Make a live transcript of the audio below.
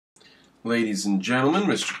Ladies and gentlemen,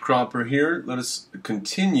 Mr. Cropper here. Let us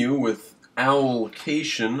continue with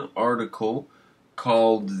Owlcation article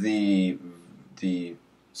called the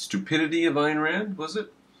Stupidity of Ayn Rand, was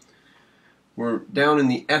it? We're down in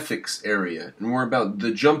the ethics area, and we're about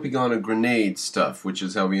the jumping on a grenade stuff, which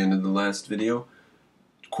is how we ended the last video.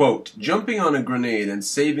 Quote, jumping on a grenade and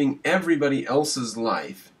saving everybody else's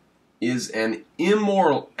life is an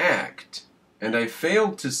immoral act, and I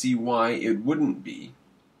failed to see why it wouldn't be,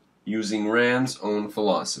 using Rand's own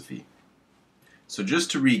philosophy. So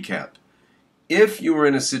just to recap, if you were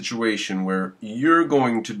in a situation where you're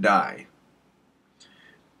going to die,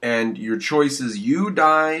 and your choice is you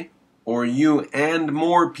die or you and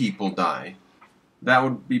more people die, that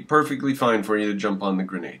would be perfectly fine for you to jump on the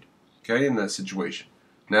grenade, okay, in that situation.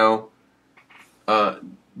 Now,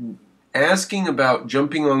 asking about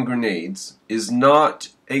jumping on grenades is not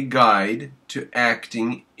a guide to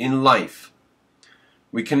acting in life.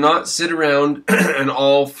 We cannot sit around and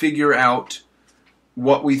all figure out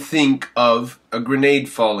what we think of a grenade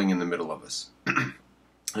falling in the middle of us.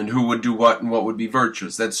 And who would do what and what would be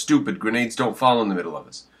virtuous. That's stupid. Grenades don't fall in the middle of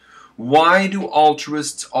us. Why do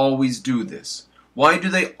altruists always do this? Why do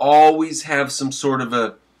they always have some sort of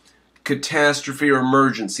a catastrophe or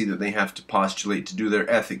emergency that they have to postulate to do their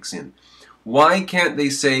ethics in? Why can't they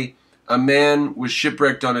say a man was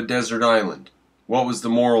shipwrecked on a desert island? What was the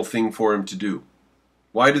moral thing for him to do?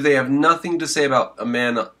 Why do they have nothing to say about a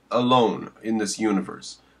man alone in this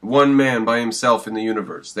universe? One man by himself in the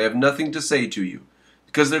universe. They have nothing to say to you.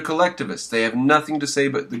 Because they're collectivists. They have nothing to say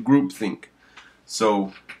but the groupthink.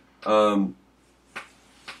 So, of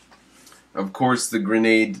course the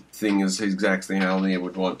grenade thing is exactly how they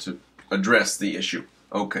would want to address the issue.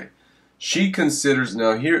 Okay. She considers,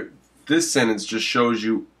 now here, this sentence just shows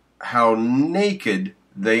you how naked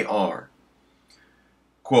they are.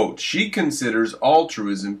 Quote, she considers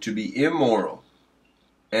altruism to be immoral,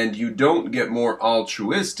 and you don't get more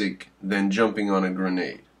altruistic than jumping on a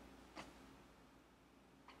grenade.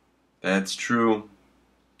 That's true.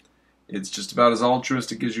 It's just about as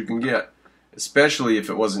altruistic as you can get, especially if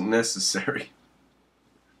it wasn't necessary.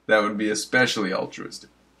 That would be especially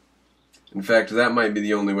altruistic. In fact, that might be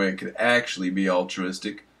the only way it could actually be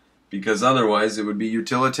altruistic, because otherwise it would be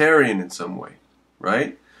utilitarian in some way,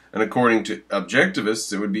 right? And according to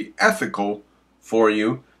objectivists, it would be ethical for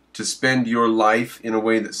you to spend your life in a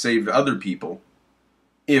way that saved other people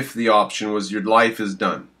if the option was your life is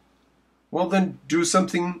done. Well, then do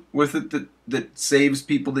something with it that saves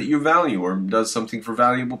people that you value or does something for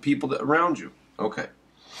valuable people around you. Okay.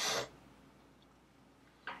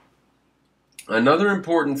 Another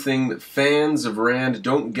important thing that fans of Rand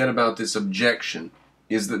don't get about this objection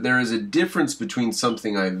is that there is a difference between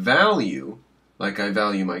something I value, like I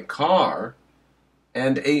value my car,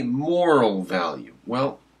 and a moral value.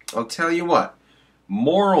 Well, I'll tell you what.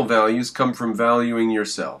 Moral values come from valuing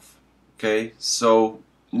yourself. Okay? So,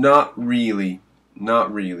 not really.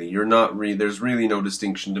 Not really. There's really no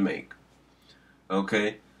distinction to make.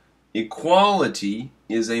 Okay? Equality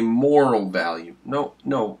is a moral value. No.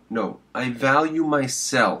 I value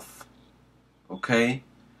myself. Okay?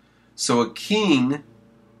 So a king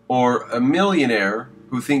or a millionaire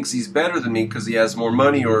who thinks he's better than me because he has more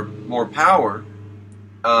money or more power,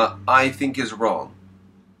 I think is wrong.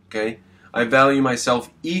 Okay? I value myself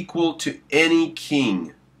equal to any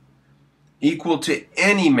king. Equal to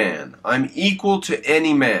any man. I'm equal to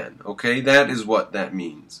any man. Okay? That is what that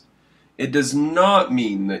means. It does not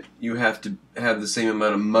mean that you have to have the same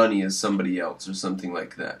amount of money as somebody else or something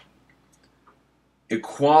like that.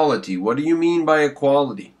 Equality. What do you mean by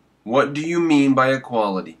equality? What do you mean by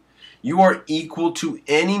equality? You are equal to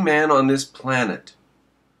any man on this planet.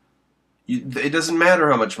 It doesn't matter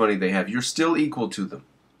how much money they have. You're still equal to them.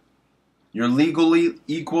 You're legally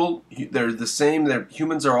equal. They're the same.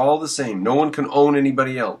 Humans are all the same. No one can own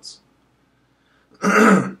anybody else.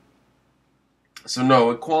 So no,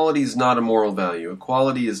 equality is not a moral value.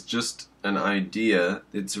 Equality is just an idea.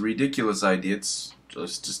 It's a ridiculous idea. It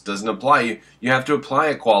just doesn't apply. You have to apply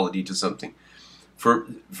equality to something. For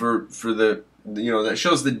the, that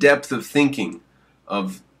shows the depth of thinking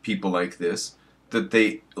of people like this, that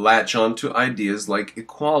they latch on to ideas like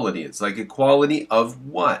equality. It's like equality of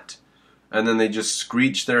what? And then they just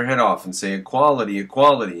screech their head off and say equality,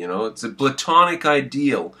 equality, It's a Platonic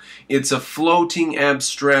ideal. It's a floating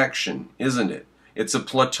abstraction, isn't it? It's a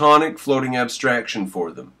Platonic floating abstraction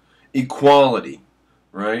for them. Equality,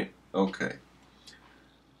 right? Okay.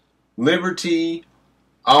 Liberty,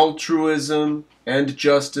 altruism, and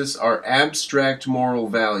justice are abstract moral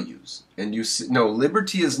values. And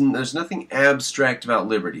liberty is, there's nothing abstract about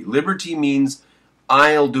liberty. Liberty means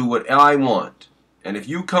I'll do what I want. And if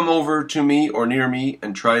you come over to me or near me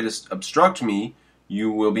and try to obstruct me,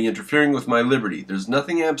 you will be interfering with my liberty. There's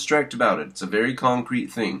nothing abstract about it. It's a very concrete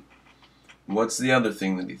thing. What's the other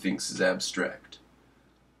thing that he thinks is abstract?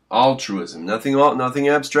 Altruism. Nothing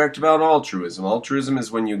abstract about altruism. Altruism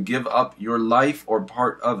is when you give up your life or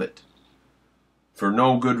part of it for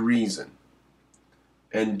no good reason.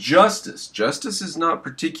 And justice. Justice is not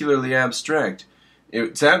particularly abstract.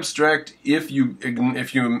 It's abstract if you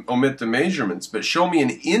omit the measurements, but show me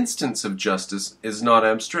an instance of justice is not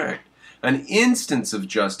abstract. An instance of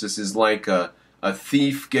justice is like a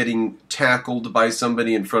thief getting tackled by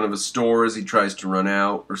somebody in front of a store as he tries to run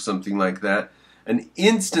out or something like that. An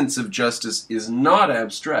instance of justice is not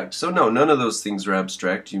abstract. So no, none of those things are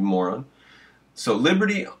abstract, you moron. So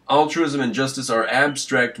liberty, altruism, and justice are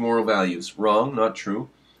abstract moral values. Wrong, not true.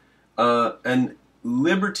 And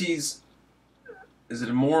liberties, is it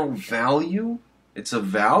a moral value? It's a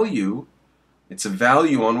value. It's a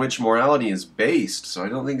value on which morality is based, so I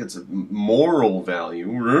don't think it's a moral value.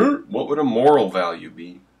 What would a moral value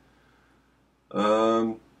be?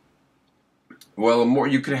 Well,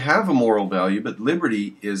 you could have a moral value, but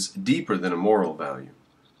liberty is deeper than a moral value.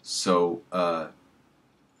 So,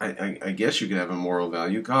 I guess you could have a moral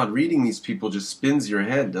value. God, reading these people just spins your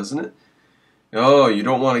head, doesn't it? Oh, you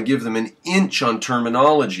don't want to give them an inch on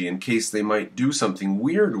terminology in case they might do something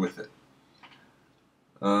weird with it.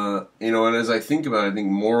 And as I think about it, I think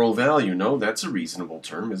moral value, no, that's a reasonable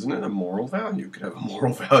term, isn't it? A moral value. You could have a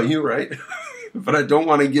moral value, right? But I don't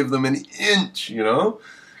want to give them an inch,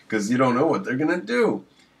 because you don't know what they're going to do.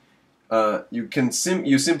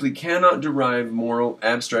 You simply cannot derive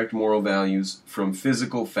abstract moral values from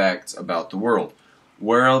physical facts about the world.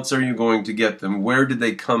 Where else are you going to get them? Where did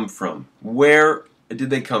they come from? Where did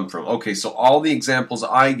they come from? Okay, so all the examples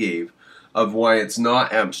I gave of why it's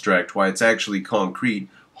not abstract, why it's actually concrete,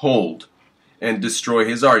 hold and destroy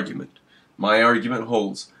his argument. My argument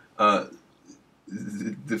holds. The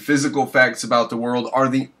physical facts about the world are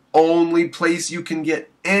the only place you can get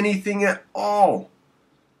anything at all.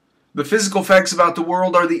 The physical facts about the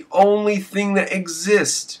world are the only thing that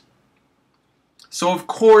exist. So of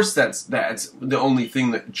course that's the only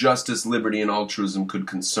thing that justice, liberty, and altruism could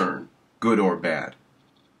concern, good or bad.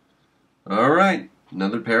 All right.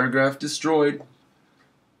 Another paragraph destroyed.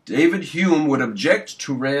 David Hume would object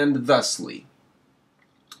to Rand thusly,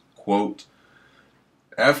 quote,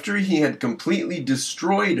 after he had completely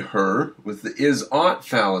destroyed her with the is-ought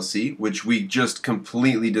fallacy, which we just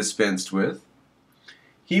completely dispensed with,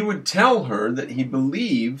 he would tell her that he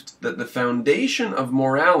believed that the foundation of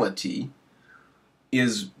morality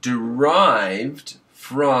is derived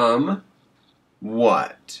from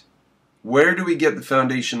what? Where do we get the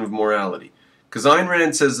foundation of morality? Because Ayn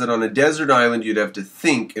Rand says that on a desert island you'd have to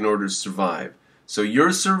think in order to survive. So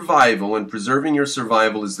your survival and preserving your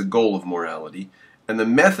survival is the goal of morality. And the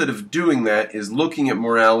method of doing that is looking at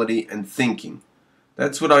morality and thinking.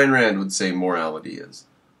 That's what Ayn Rand would say morality is.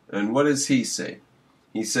 And what does he say?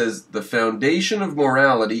 He says the foundation of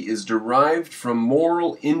morality is derived from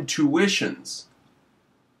moral intuitions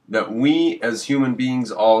that we as human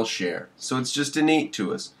beings all share. So it's just innate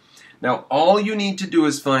to us. Now, all you need to do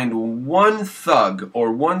is find one thug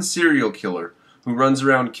or one serial killer who runs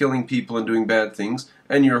around killing people and doing bad things,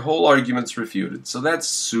 and your whole argument's refuted. So that's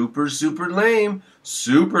super, super lame.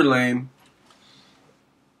 Super lame.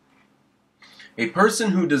 A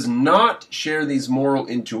person who does not share these moral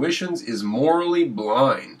intuitions is morally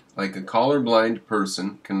blind, like a colorblind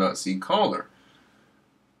person cannot see color.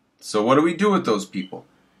 So what do we do with those people?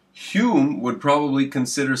 Hume would probably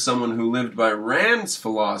consider someone who lived by Rand's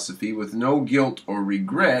philosophy with no guilt or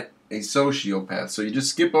regret a sociopath. So you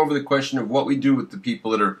just skip over the question of what we do with the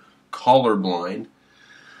people that are colorblind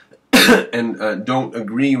and don't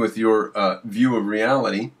agree with your view of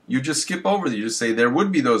reality. You just skip over it. You just say there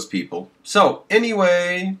would be those people. So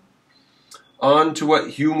anyway, on to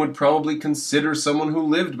what Hume would probably consider someone who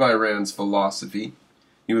lived by Rand's philosophy.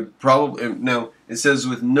 He would probably, now it says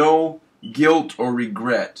with no guilt or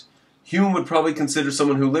regret. Hume would probably consider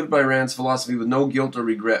someone who lived by Rand's philosophy with no guilt or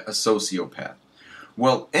regret a sociopath.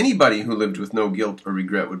 Well, anybody who lived with no guilt or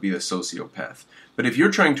regret would be a sociopath. But if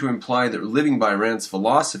you're trying to imply that living by Rand's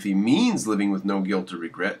philosophy means living with no guilt or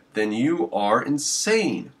regret, then you are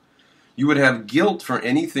insane. You would have guilt for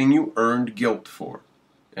anything you earned guilt for.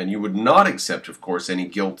 And you would not accept, of course, any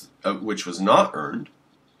guilt which was not earned.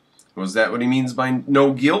 Was that what he means by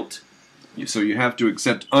no guilt? So you have to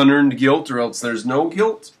accept unearned guilt or else there's no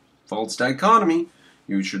guilt? False dichotomy.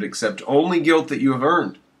 You should accept only guilt that you have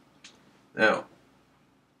earned. Now,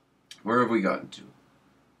 where have we gotten to?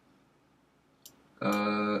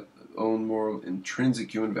 Own moral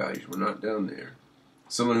intrinsic human values. We're not down there.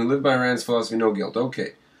 Someone who lived by Rand's philosophy, no guilt.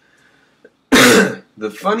 Okay.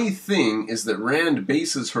 The funny thing is that Rand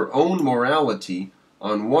bases her own morality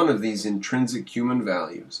on one of these intrinsic human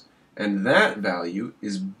values. And that value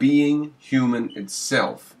is being human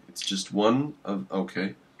itself. It's just one of,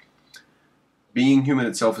 okay. Being human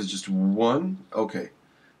itself is just one, okay.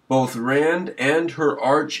 Both Rand and her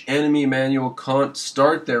arch enemy Immanuel Kant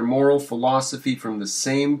start their moral philosophy from the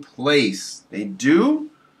same place. They do?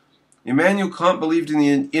 Immanuel Kant believed in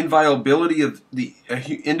the inviolability of the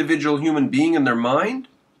individual human being in their mind?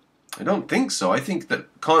 I don't think so. I think that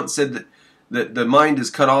Kant said that the mind is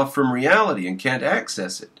cut off from reality and can't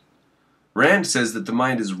access it. Rand says that the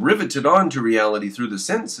mind is riveted onto reality through the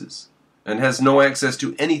senses and has no access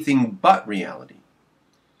to anything but reality.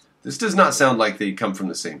 This does not sound like they come from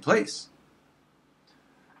the same place.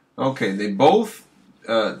 Okay, they both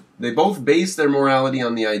base their morality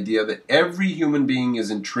on the idea that every human being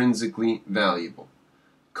is intrinsically valuable.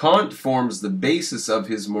 Kant forms the basis of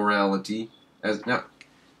his morality as... Now,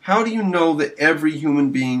 how do you know that every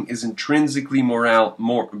human being is intrinsically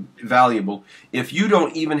valuable if you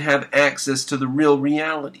don't even have access to the real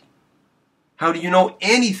reality? How do you know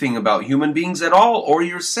anything about human beings at all, or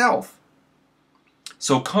yourself?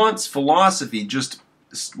 So Kant's philosophy just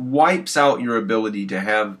wipes out your ability to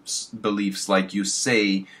have beliefs like you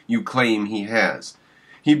claim he has.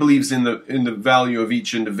 He believes in the value of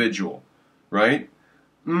each individual, right?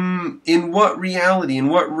 In what reality? In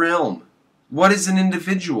what realm? What is an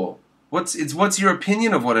individual? What's your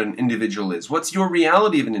opinion of what an individual is? What's your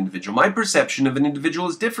reality of an individual? My perception of an individual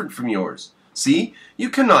is different from yours. See? You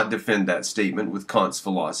cannot defend that statement with Kant's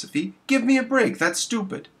philosophy. Give me a break. That's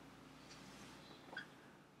stupid.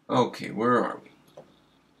 Okay, where are we?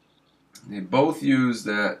 They both use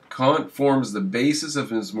that Kant forms the basis of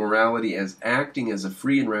his morality as acting as a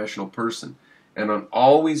free and rational person, and on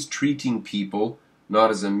always treating people not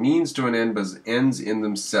as a means to an end, but as ends in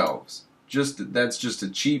themselves. That's just a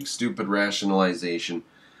cheap, stupid rationalization.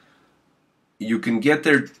 You can get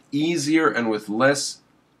there easier and with less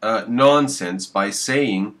nonsense by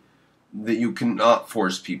saying that you cannot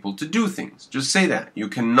force people to do things. Just say that. You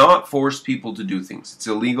cannot force people to do things. It's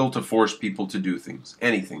illegal to force people to do things.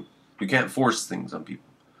 Anything. You can't force things on people.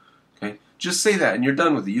 Okay? Just say that and you're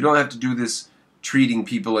done with it. You don't have to do this treating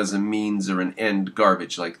people as a means or an end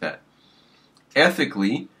garbage like that.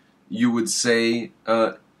 Ethically, you would say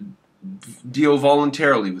deal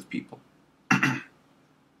voluntarily with people.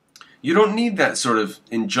 You don't need that sort of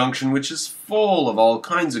injunction which is full of all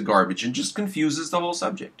kinds of garbage and just confuses the whole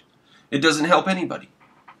subject. It doesn't help anybody.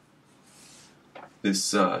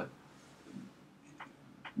 This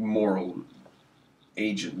moral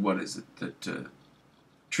agent, what is it, that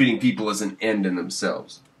treating people as an end in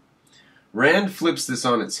themselves. Rand flips this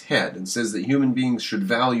on its head and says that human beings should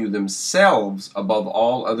value themselves above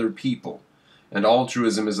all other people. And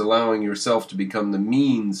altruism is allowing yourself to become the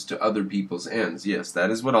means to other people's ends. Yes, that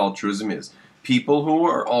is what altruism is. People who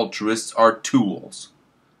are altruists are tools.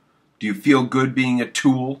 Do you feel good being a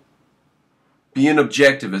tool? Be an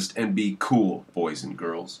objectivist and be cool, boys and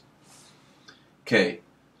girls. Okay,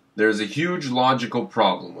 there's a huge logical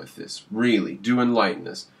problem with this. Really, do enlighten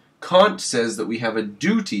us. Kant says that we have a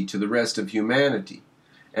duty to the rest of humanity.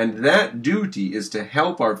 And that duty is to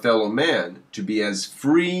help our fellow man to be as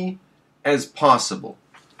free as possible.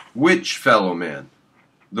 Which fellow man?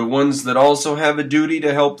 The ones that also have a duty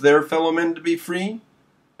to help their fellow men to be free?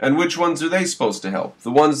 And which ones are they supposed to help?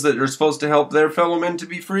 The ones that are supposed to help their fellow men to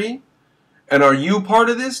be free? And are you part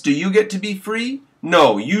of this? Do you get to be free?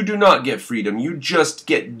 No, you do not get freedom. You just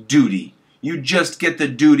get duty. You just get the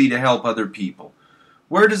duty to help other people.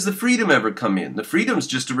 Where does the freedom ever come in? The freedom's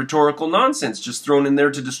just a rhetorical nonsense just thrown in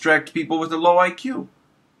there to distract people with a low IQ.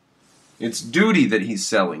 It's duty that he's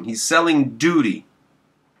selling. He's selling duty.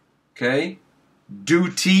 Okay?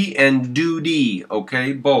 Duty and duty.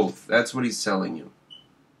 Okay? Both. That's what he's selling you.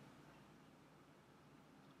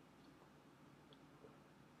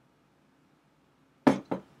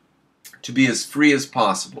 To be as free as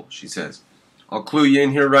possible, she says. I'll clue you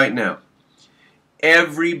in here right now.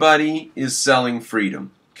 Everybody is selling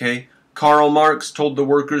freedom. Okay? Karl Marx told the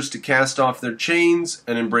workers to cast off their chains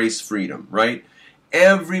and embrace freedom, right?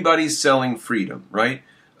 Everybody's selling freedom, right?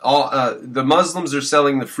 The Muslims are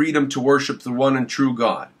selling the freedom to worship the one and true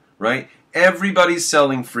God, right? Everybody's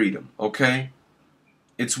selling freedom, okay?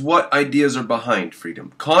 It's what ideas are behind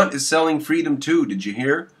freedom. Kant is selling freedom too, did you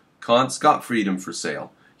hear? Kant's got freedom for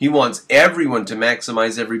sale. He wants everyone to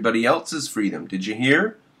maximize everybody else's freedom, did you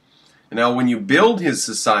hear? And now when you build his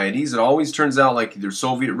societies, it always turns out like either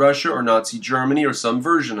Soviet Russia or Nazi Germany or some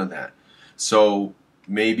version of that. So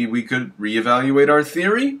maybe we could reevaluate our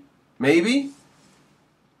theory? Maybe?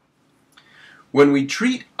 When we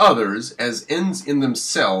treat others as ends in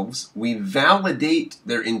themselves, we validate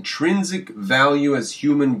their intrinsic value as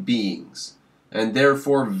human beings, and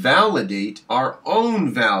therefore validate our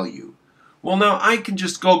own value. Well, now I can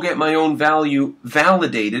just go get my own value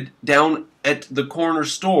validated down at the corner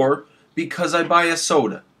store because I buy a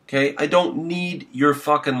soda, okay? I don't need your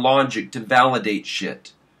fucking logic to validate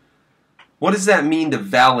shit. What does that mean to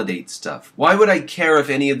validate stuff? Why would I care if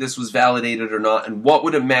any of this was validated or not, and what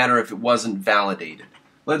would it matter if it wasn't validated?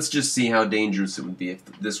 Let's just see how dangerous it would be if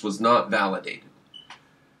this was not validated.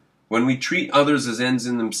 When we treat others as ends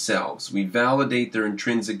in themselves, we validate their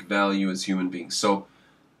intrinsic value as human beings. So,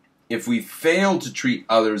 if we fail to treat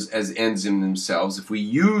others as ends in themselves, if we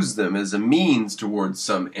use them as a means towards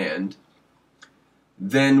some end,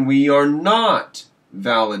 then we are not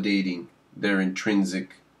validating their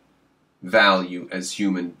intrinsic value as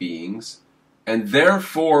human beings, and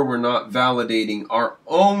therefore we're not validating our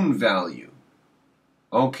own value.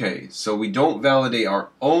 Okay, so we don't validate our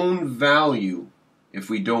own value if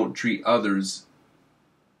we don't treat others.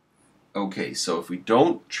 Okay, so if we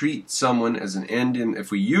don't treat someone as an end in,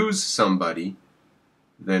 if we use somebody,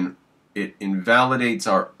 then it invalidates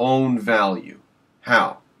our own value.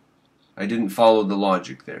 How? I didn't follow the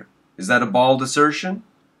logic there. Is that a bald assertion?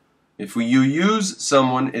 If you use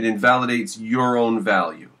someone, it invalidates your own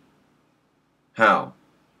value. How?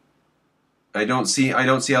 I don't see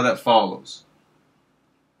how that follows.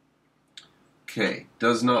 Okay,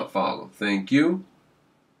 does not follow. Thank you.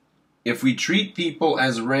 If we treat people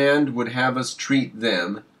as Rand would have us treat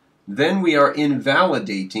them, then we are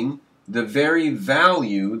invalidating the very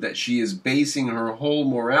value that she is basing her whole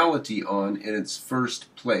morality on in its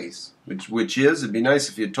first place. Which is, it'd be nice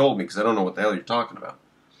if you had told me, because I don't know what the hell you're talking about.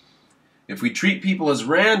 If we treat people as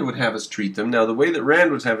Rand would have us treat them, now the way that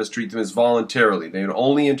Rand would have us treat them is voluntarily. They would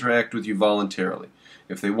only interact with you voluntarily.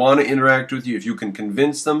 If they want to interact with you, if you can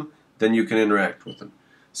convince them, then you can interact with them.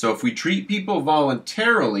 So if we treat people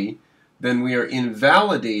voluntarily, then we are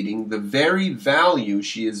invalidating the very value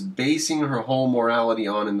she is basing her whole morality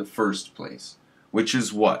on in the first place. Which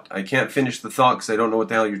is what? I can't finish the thought because I don't know what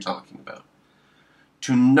the hell you're talking about.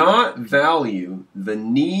 To not value the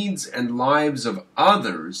needs and lives of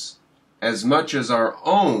others as much as our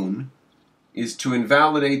own is to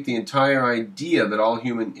invalidate the entire idea that all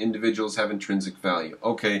human individuals have intrinsic value.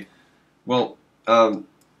 Okay, well,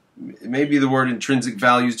 maybe the word intrinsic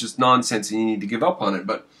value is just nonsense and you need to give up on it,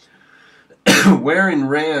 but where in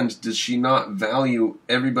Rand does she not value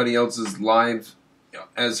everybody else's lives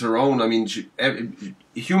as her own? I mean,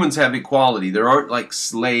 humans have equality. There aren't like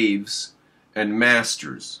slaves and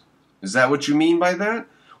masters. Is that what you mean by that?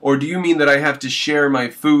 Or do you mean that I have to share my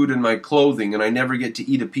food and my clothing and I never get to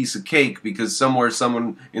eat a piece of cake because somewhere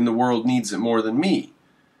someone in the world needs it more than me?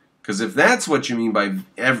 Because if that's what you mean by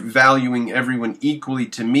valuing everyone equally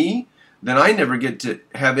to me, then I never get to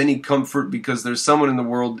have any comfort because there's someone in the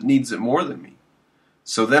world that needs it more than me.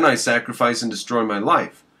 So then I sacrifice and destroy my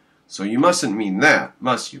life. So you mustn't mean that,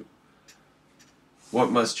 must you?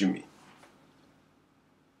 What must you mean?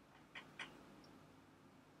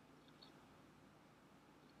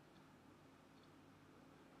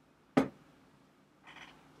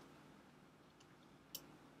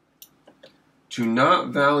 To not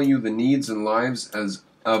value the needs and lives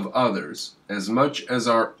of others as much as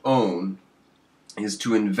our own is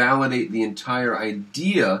to invalidate the entire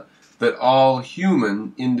idea that all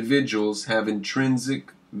human individuals have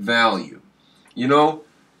intrinsic value. You know,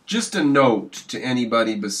 just a note to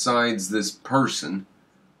anybody besides this person,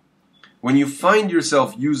 when you find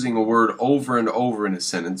yourself using a word over and over in a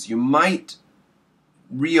sentence, you might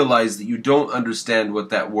realize that you don't understand what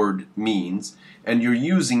that word means, and you're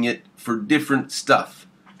using it for different stuff.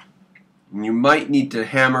 You might need to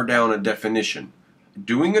hammer down a definition.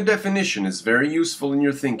 Doing a definition is very useful in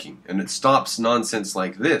your thinking, and it stops nonsense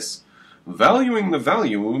like this. Valuing the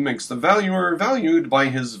value makes the valuer valued by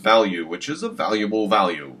his value, which is a valuable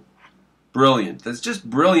value. Brilliant. That's just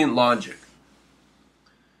brilliant logic.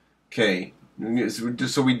 Okay,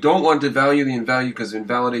 so we don't want to value the invalue because it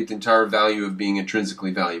invalidates the entire value of being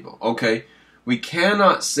intrinsically valuable. Okay. We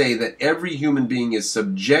cannot say that every human being is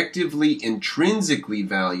subjectively, intrinsically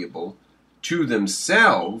valuable to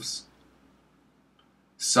themselves.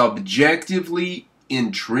 Subjectively,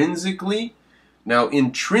 intrinsically. Now,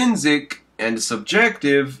 intrinsic and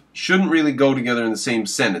subjective shouldn't really go together in the same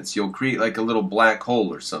sentence. You'll create like a little black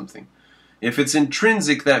hole or something. If it's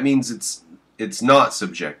intrinsic, that means it's not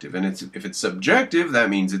subjective. And if it's subjective,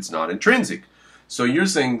 that means it's not intrinsic. So you're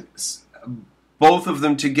saying both of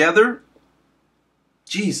them together?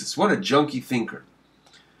 Jesus, what a junky thinker.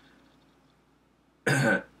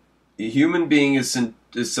 A human being is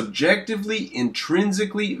subjectively,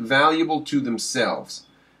 intrinsically valuable to themselves,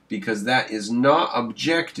 because that is not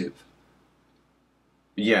objective.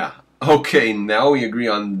 Yeah, okay, now we agree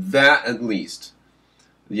on that at least.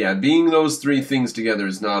 Yeah, being those three things together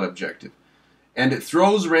is not objective. And it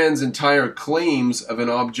throws Rand's entire claims of an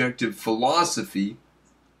objective philosophy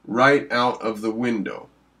right out of the window.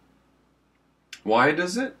 Why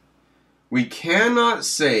does it? We cannot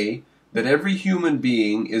say that every human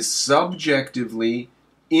being is subjectively,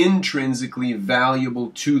 intrinsically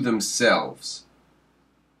valuable to themselves.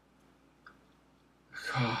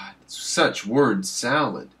 God, such word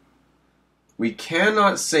salad. We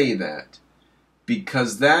cannot say that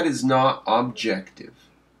because that is not objective.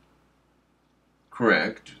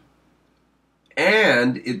 Correct.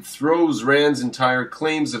 And it throws Rand's entire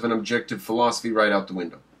claims of an objective philosophy right out the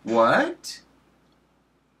window. What?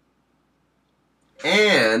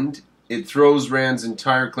 And it throws Rand's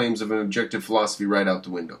entire claims of an objective philosophy right out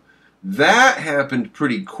the window. That happened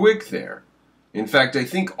pretty quick there. In fact, I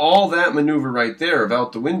think all that maneuver right there of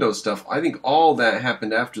out the window stuff, I think all that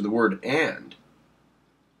happened after the word and.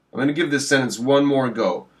 I'm going to give this sentence one more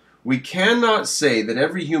go. We cannot say that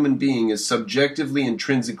every human being is subjectively,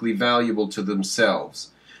 intrinsically valuable to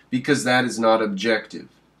themselves, because that is not objective.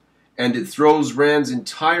 And it throws Rand's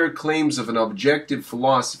entire claims of an objective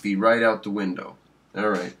philosophy right out the window.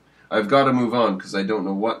 Alright, I've got to move on because I don't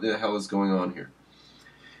know what the hell is going on here.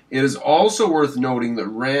 It is also worth noting that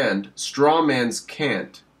Rand strawmans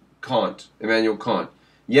Immanuel Kant,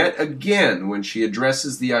 yet again when she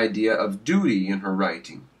addresses the idea of duty in her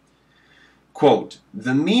writing. Quote,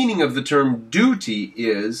 the meaning of the term duty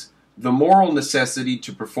is the moral necessity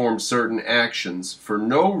to perform certain actions for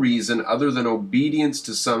no reason other than obedience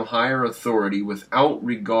to some higher authority without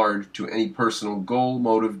regard to any personal goal,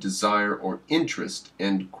 motive, desire, or interest,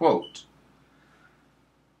 end quote.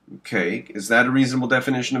 Okay, is that a reasonable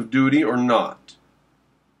definition of duty or not?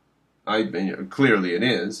 Clearly it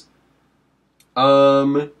is.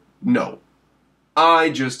 No. I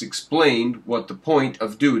just explained what the point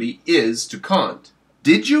of duty is to Kant.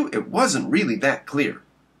 Did you? It wasn't really that clear.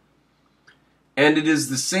 And it is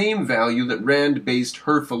the same value that Rand based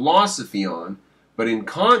her philosophy on, but in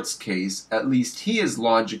Kant's case, at least he is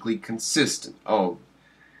logically consistent. Oh,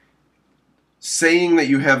 saying that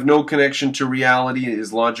you have no connection to reality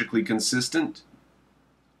is logically consistent?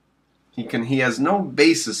 He has no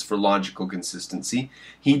basis for logical consistency.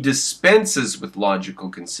 He dispenses with logical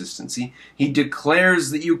consistency. He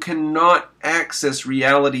declares that you cannot access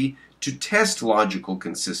reality to test logical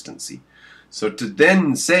consistency. So to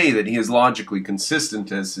then say that he is logically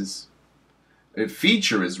consistent as his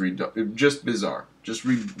feature is just bizarre. Just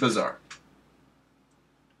bizarre.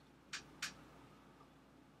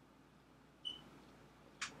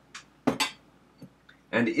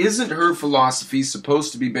 And isn't her philosophy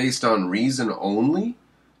supposed to be based on reason only,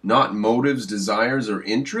 not motives, desires, or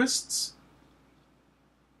interests?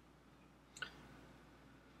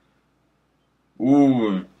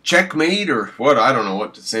 Ooh, checkmate or what? I don't know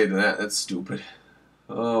what to say to that. That's stupid.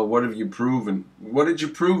 Oh, what have you proven? What did you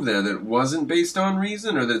prove there? That it wasn't based on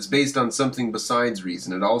reason, or that it's based on something besides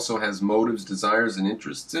reason? It also has motives, desires, and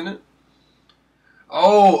interests in it?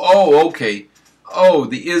 Oh, okay. Oh,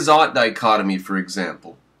 the is-ought dichotomy, for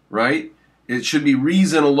example, right? It should be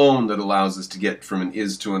reason alone that allows us to get from an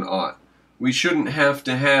is to an ought. We shouldn't have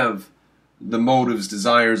to have the motives,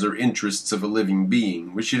 desires, or interests of a living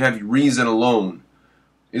being. We should have reason alone.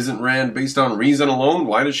 Isn't Rand based on reason alone?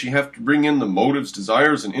 Why does she have to bring in the motives,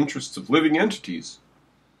 desires, and interests of living entities?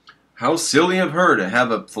 How silly of her to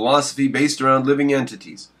have a philosophy based around living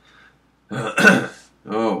entities.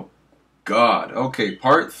 Oh, God. Okay,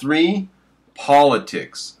 part 3.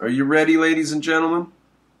 Politics. Are you ready, ladies and gentlemen?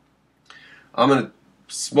 I'm going to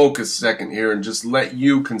smoke a second here and just let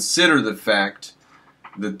you consider the fact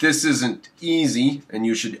that this isn't easy, and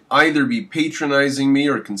you should either be patronizing me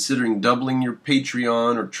or considering doubling your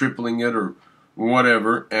Patreon or tripling it or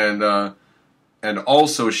whatever, and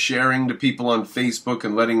also sharing to people on Facebook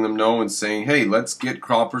and letting them know and saying, hey, let's get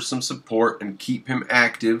Cropper some support and keep him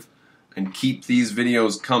active and keep these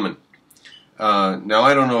videos coming. Now,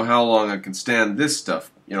 I don't know how long I can stand this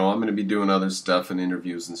stuff. You know, I'm going to be doing other stuff and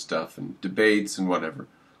interviews and stuff and debates and whatever.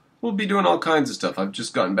 We'll be doing all kinds of stuff. I've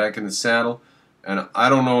just gotten back in the saddle, and I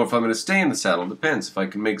don't know if I'm going to stay in the saddle. It depends if I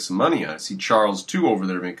can make some money. I see Charles, too, over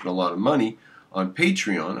there making a lot of money on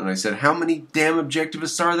Patreon, and I said, how many damn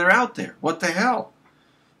objectivists are there out there? What the hell?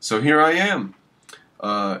 So here I am.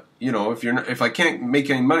 You know, if I can't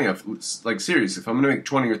make any money off, like seriously, if I'm going to make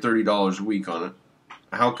 $20 or $30 a week on it,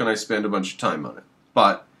 how can I spend a bunch of time on it?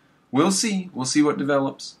 But we'll see. We'll see what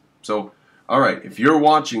develops. So Alright, if you're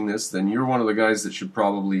watching this, then you're one of the guys that should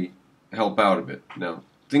probably help out a bit. Now,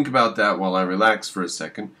 think about that while I relax for a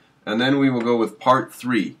second, and then we will go with part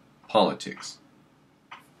 3, politics.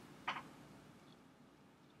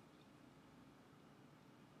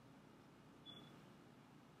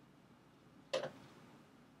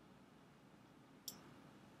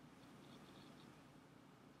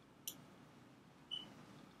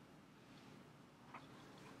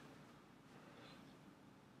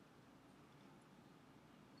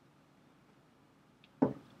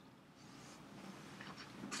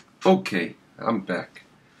 Okay, I'm back.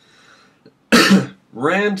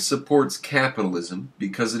 Rand supports capitalism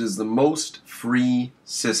because it is the most free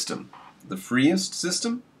system. The freest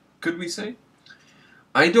system, could we say?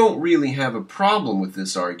 I don't really have a problem with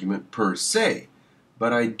this argument per se,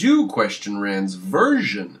 but I do question Rand's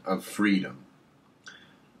version of freedom.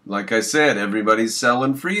 Like I said, everybody's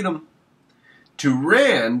selling freedom. To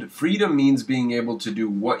Rand, freedom means being able to do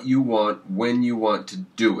what you want when you want to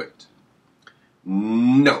do it.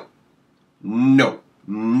 No. No.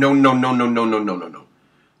 No, no, no, no, no, no, no, no, no.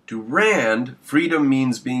 To Rand, freedom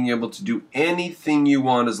means being able to do anything you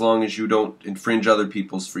want as long as you don't infringe other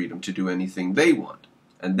people's freedom to do anything they want.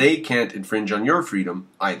 And they can't infringe on your freedom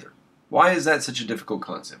either. Why is that such a difficult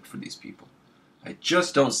concept for these people? I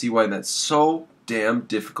just don't see why that's so damn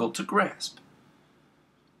difficult to grasp.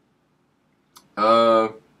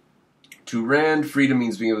 To Rand, freedom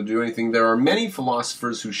means being able to do anything. There are many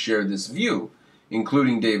philosophers who share this view,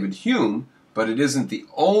 including David Hume, but it isn't the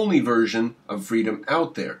only version of freedom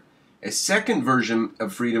out there. A second version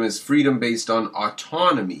of freedom is freedom based on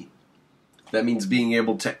autonomy. That means being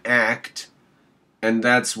able to act, and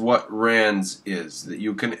that's what Rand's is, that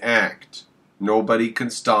you can act. Nobody can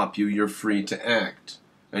stop you, you're free to act.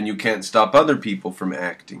 And you can't stop other people from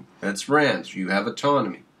acting. That's Rand's, you have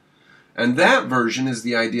autonomy. And that version is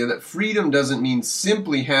the idea that freedom doesn't mean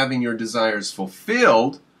simply having your desires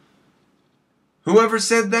fulfilled. Whoever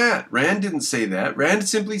said that? Rand didn't say that. Rand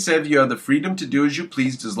simply said you have the freedom to do as you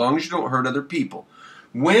please as long as you don't hurt other people.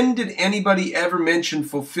 When did anybody ever mention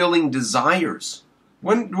fulfilling desires?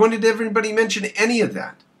 When did everybody mention any of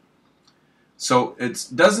that? So it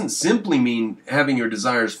doesn't simply mean having your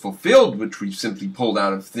desires fulfilled, which we simply pulled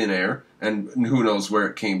out of thin air, and who knows where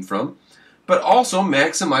it came from, but also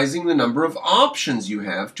maximizing the number of options you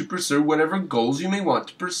have to pursue whatever goals you may want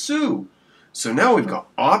to pursue. So now we've got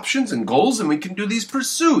options and goals and we can do these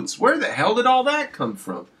pursuits. Where the hell did all that come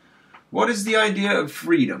from? What is the idea of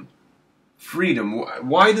freedom? Freedom.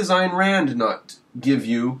 Why does Ayn Rand not give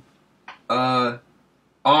you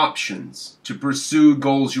options to pursue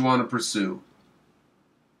goals you want to pursue?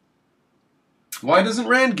 Why doesn't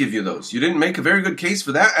Rand give you those? You didn't make a very good case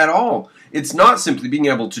for that at all. It's not simply being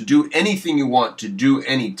able to do anything you want to do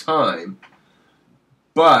anytime,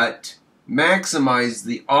 but maximize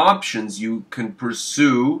the options you can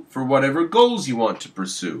pursue for whatever goals you want to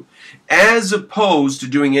pursue, as opposed to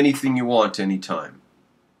doing anything you want anytime.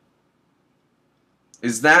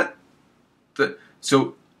 Is that the...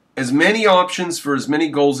 So, as many options for as many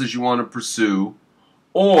goals as you want to pursue,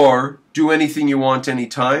 or do anything you want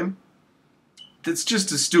anytime? That's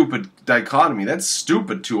just a stupid dichotomy. That's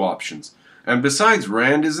stupid, two options. And besides,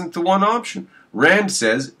 Rand isn't the one option. Rand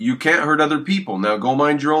says, you can't hurt other people, now go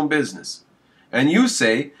mind your own business. And you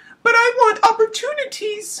say, but I want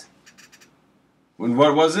opportunities. And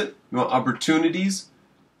what was it? You want opportunities?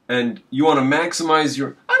 And you want to maximize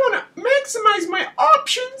your... I want to maximize my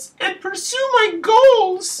options and pursue my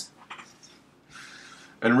goals.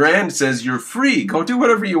 And Rand says, you're free. Go do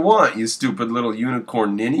whatever you want, you stupid little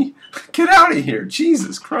unicorn ninny. Get out of here.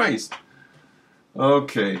 Jesus Christ.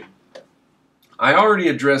 Okay. I already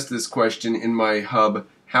addressed this question in my hub,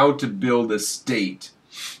 How to Build a State.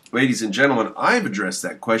 Ladies and gentlemen, I've addressed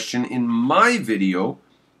that question in my video,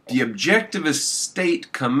 The Objectivist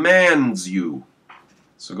State Commands You.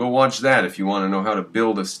 So go watch that if you want to know how to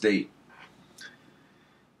build a state.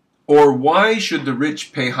 Or why should the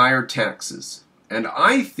rich pay higher taxes? And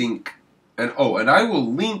I think, and I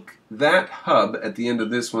will link that hub at the end of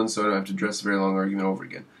this one so I don't have to address a very long argument over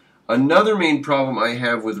again. Another main problem I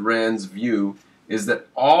have with Rand's view is that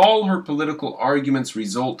all her political arguments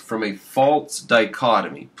result from a false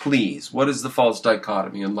dichotomy. Please, what is the false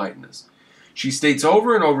dichotomy? Enlighten us. She states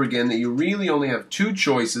over and over again that you really only have two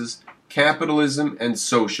choices, capitalism and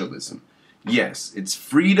socialism. Yes, it's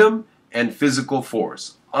freedom and physical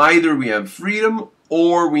force. Either we have freedom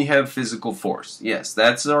or we have physical force. Yes,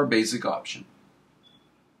 that's our basic option.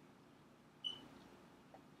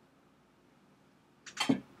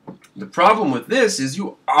 The problem with this is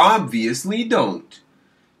you obviously don't.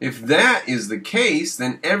 If that is the case,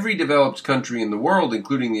 then every developed country in the world,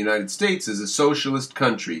 including the United States, is a socialist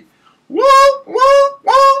country. Woo, woo,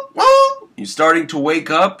 woo, woo. You starting to wake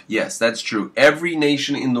up? Yes, that's true. Every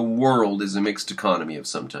nation in the world is a mixed economy of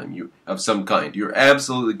some kind. You're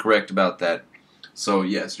absolutely correct about that. So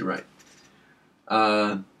yes, you're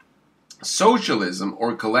right. Socialism,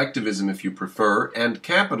 or collectivism if you prefer, and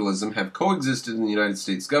capitalism have coexisted in the United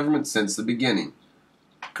States government since the beginning.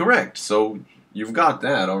 Correct. So you've got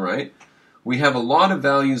that, all right. We have a lot of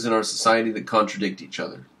values in our society that contradict each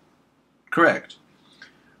other. Correct.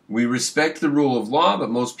 We respect the rule of law, but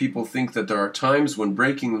most people think that there are times when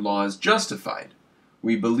breaking the law is justified.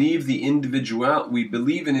 We believe in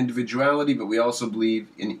individuality, but we also believe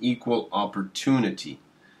in equal opportunity.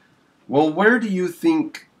 Well, where do you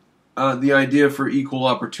think the idea for equal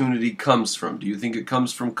opportunity comes from? Do you think it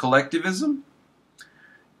comes from collectivism?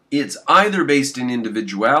 It's either based in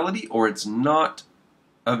individuality or it's not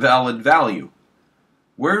a valid value.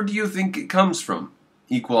 Where do you think it comes from,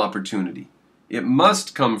 equal opportunity? It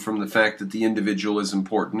must come from the fact that the individual is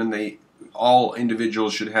important and all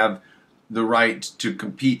individuals should have the right to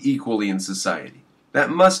compete equally in society. That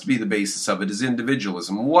must be the basis of it, is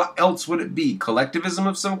individualism. What else would it be? Collectivism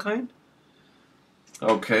of some kind?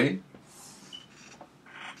 Okay.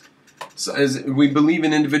 So as we believe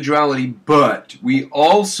in individuality, but we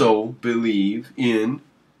also believe in,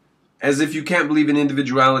 as if you can't believe in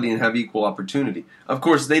individuality and have equal opportunity. Of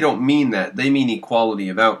course, they don't mean that. They mean equality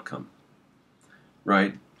of outcome.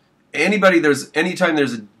 Right? Anytime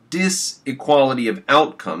there's a disequality of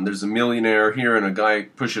outcome, there's a millionaire here and a guy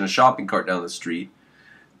pushing a shopping cart down the street,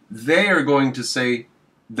 they are going to say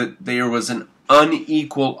that there was an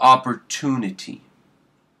unequal opportunity.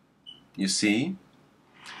 You see?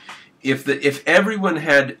 If everyone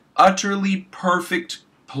had utterly perfect,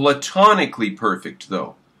 platonically perfect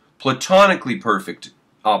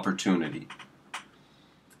opportunity,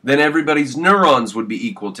 then everybody's neurons would be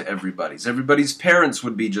equal to everybody's. Everybody's parents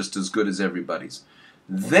would be just as good as everybody's.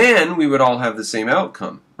 Then we would all have the same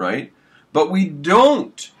outcome, right? But we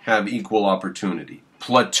don't have equal opportunity.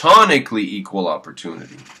 Platonically equal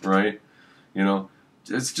opportunity, right? You know,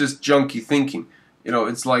 it's just junky thinking. You know,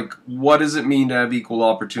 it's like, what does it mean to have equal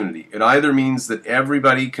opportunity? It either means that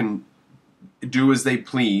everybody can do as they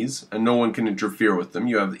please and no one can interfere with them.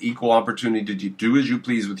 You have the equal opportunity to do as you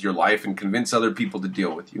please with your life and convince other people to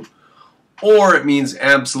deal with you. Or it means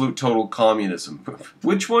absolute total communism.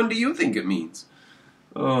 Which one do you think it means?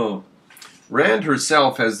 Oh, Rand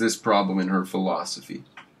herself has this problem in her philosophy.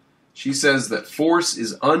 She says that force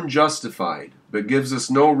is unjustified, but gives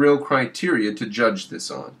us no real criteria to judge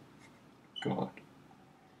this on. God.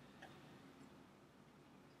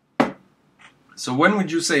 So when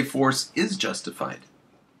would you say force is justified?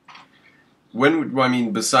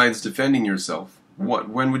 Besides defending yourself,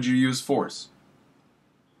 when would you use force?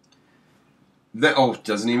 It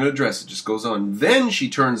doesn't even address it, just goes on. Then she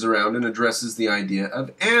turns around and addresses the idea of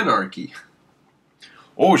anarchy.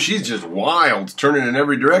 Oh, she's just wild, turning in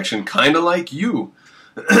every direction, kind of like you.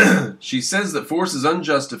 She says that force is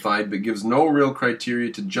unjustified, but gives no real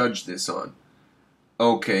criteria to judge this on.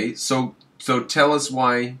 Okay, so tell us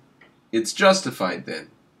why it's justified then.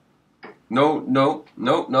 No,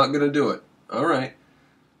 not going to do it. All right.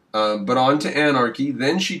 But on to anarchy.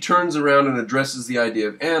 Then she turns around and addresses the idea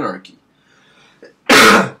of anarchy.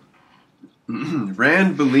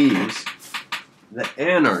 Rand believes that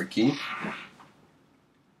anarchy...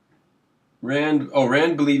 Rand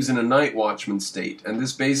believes in a night watchman state, and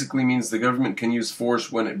this basically means the government can use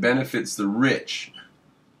force when it benefits the rich.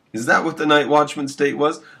 Is that what the night watchman state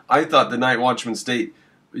was? I thought the night watchman state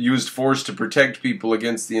used force to protect people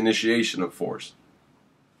against the initiation of force.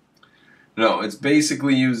 No, it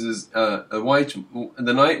basically uses the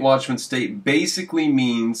night watchman state basically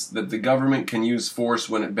means that the government can use force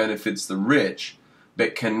when it benefits the rich,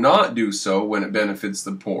 but cannot do so when it benefits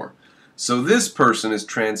the poor. So this person is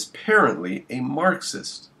transparently a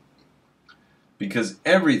Marxist, because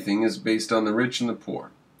everything is based on the rich and the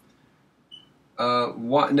poor.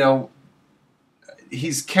 Now,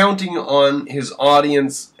 he's counting on his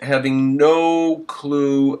audience having no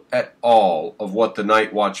clue at all of what the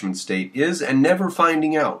night watchman state is and never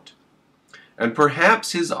finding out. And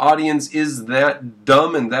perhaps his audience is that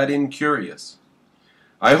dumb and that incurious.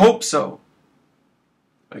 I hope so.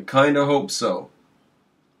 I kind of hope so.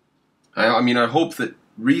 I hope that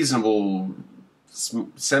reasonable,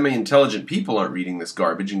 semi-intelligent people aren't reading this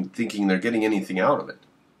garbage and thinking they're getting anything out of it.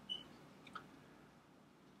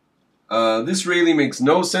 This really makes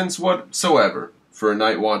no sense whatsoever for a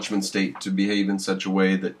night watchman state to behave in such a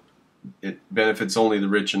way that it benefits only the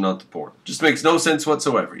rich and not the poor. Just makes no sense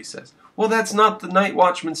whatsoever, he says. Well, that's not the night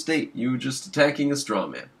watchman state. You just attacking a straw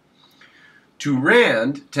man. To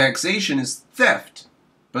Rand, taxation is theft.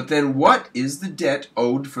 But then what is the debt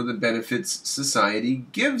owed for the benefits society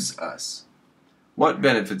gives us? What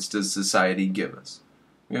benefits does society give us?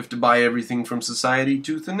 We have to buy everything from society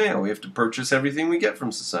tooth and nail. We have to purchase everything we get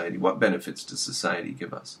from society. What benefits does society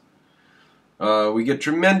give us? We get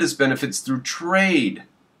tremendous benefits through trade.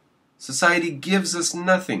 Society gives us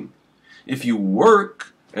nothing. If you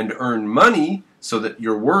work and earn money so that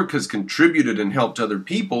your work has contributed and helped other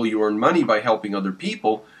people, you earn money by helping other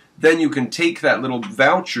people, then you can take that little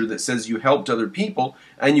voucher that says you helped other people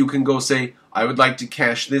and you can go say, I would like to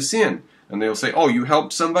cash this in. And they'll say, oh, you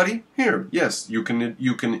helped somebody? Here, yes, you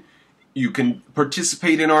can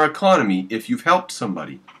participate in our economy if you've helped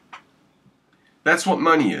somebody. That's what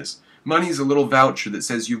money is. Money is a little voucher that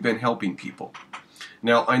says you've been helping people.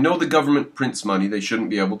 Now, I know the government prints money. They shouldn't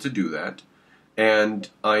be able to do that. And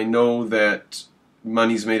I know that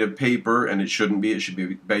money's made of paper, and it shouldn't be. It should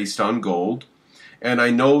be based on gold. And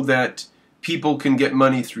I know that people can get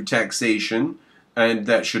money through taxation, and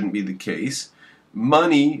that shouldn't be the case.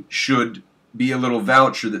 Money should be a little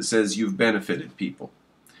voucher that says you've benefited people.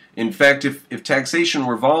 In fact, if taxation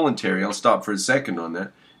were voluntary, I'll stop for a second on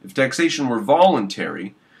that. If taxation were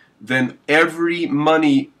voluntary, then every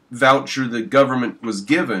money voucher the government was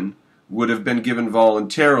given would have been given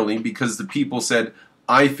voluntarily because the people said,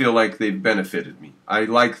 I feel like they've benefited me. I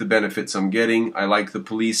like the benefits I'm getting. I like the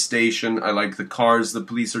police station. I like the cars the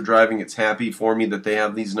police are driving. It's happy for me that they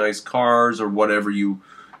have these nice cars or whatever you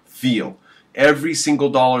feel. Every single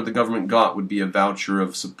dollar the government got would be a voucher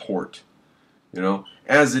of support. You know,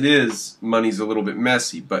 as it is, money's a little bit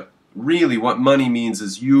messy, but really what money means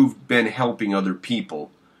is you've been helping other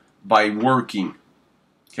people by working.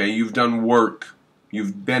 Okay, you've done work.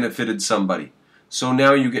 You've benefited somebody. So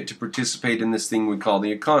now you get to participate in this thing we call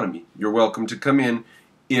the economy. You're welcome to come in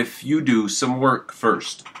if you do some work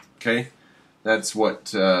first. Okay, that's what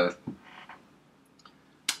the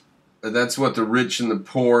rich and the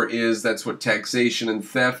poor is. That's what taxation and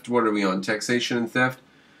theft. What are we on? Taxation and theft.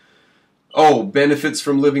 Oh, benefits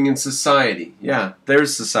from living in society. Yeah,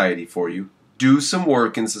 there's society for you. Do some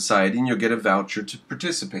work in society and you'll get a voucher to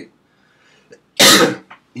participate.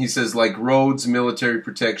 He says like roads, military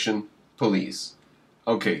protection, police.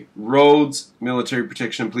 Okay, roads, military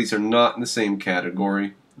protection, and police are not in the same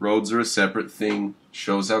category. Roads are a separate thing.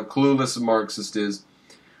 Shows how clueless a Marxist is.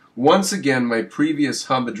 Once again, my previous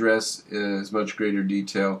hub address is much greater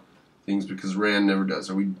detail. Things because Rand never does.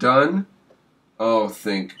 Are we done? Oh,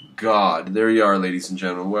 thank God. There you are, ladies and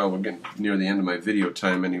gentlemen. Well, we're getting near the end of my video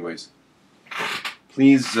time anyways.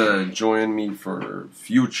 Please join me for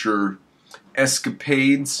future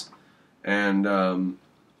escapades. And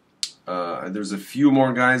there's a few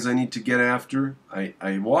more guys I need to get after.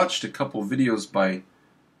 I watched a couple videos by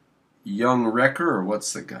Young Wrecker, or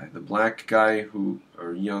what's the guy? The black guy who,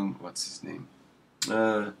 or Young, what's his name?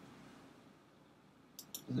 Is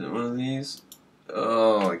it one of these?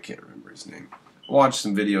 Oh, I can't remember his name. I watched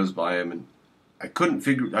some videos by him, and I couldn't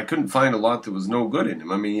find a lot that was no good in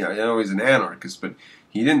him. I mean, I know he's an anarchist, but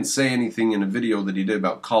he didn't say anything in a video that he did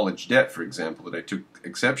about college debt, for example, that I took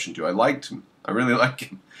exception to. I liked him. I really like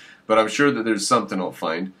him. But I'm sure that there's something I'll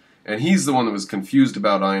find. And he's the one that was confused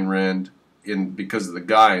about Ayn Rand because of the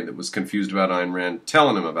guy that was confused about Ayn Rand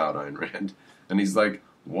telling him about Ayn Rand. And he's like,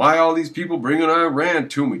 why all these people bringing Ayn Rand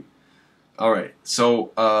to me? Alright,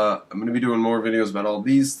 so I'm going to be doing more videos about all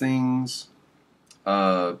these things.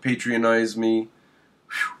 Patronize me.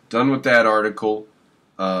 Whew, done with that article.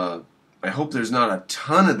 I hope there's not a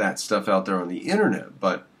ton of that stuff out there on the internet,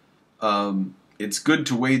 but it's good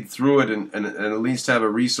to wade through it and at least have a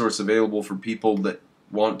resource available for people that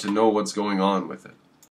want to know what's going on with it.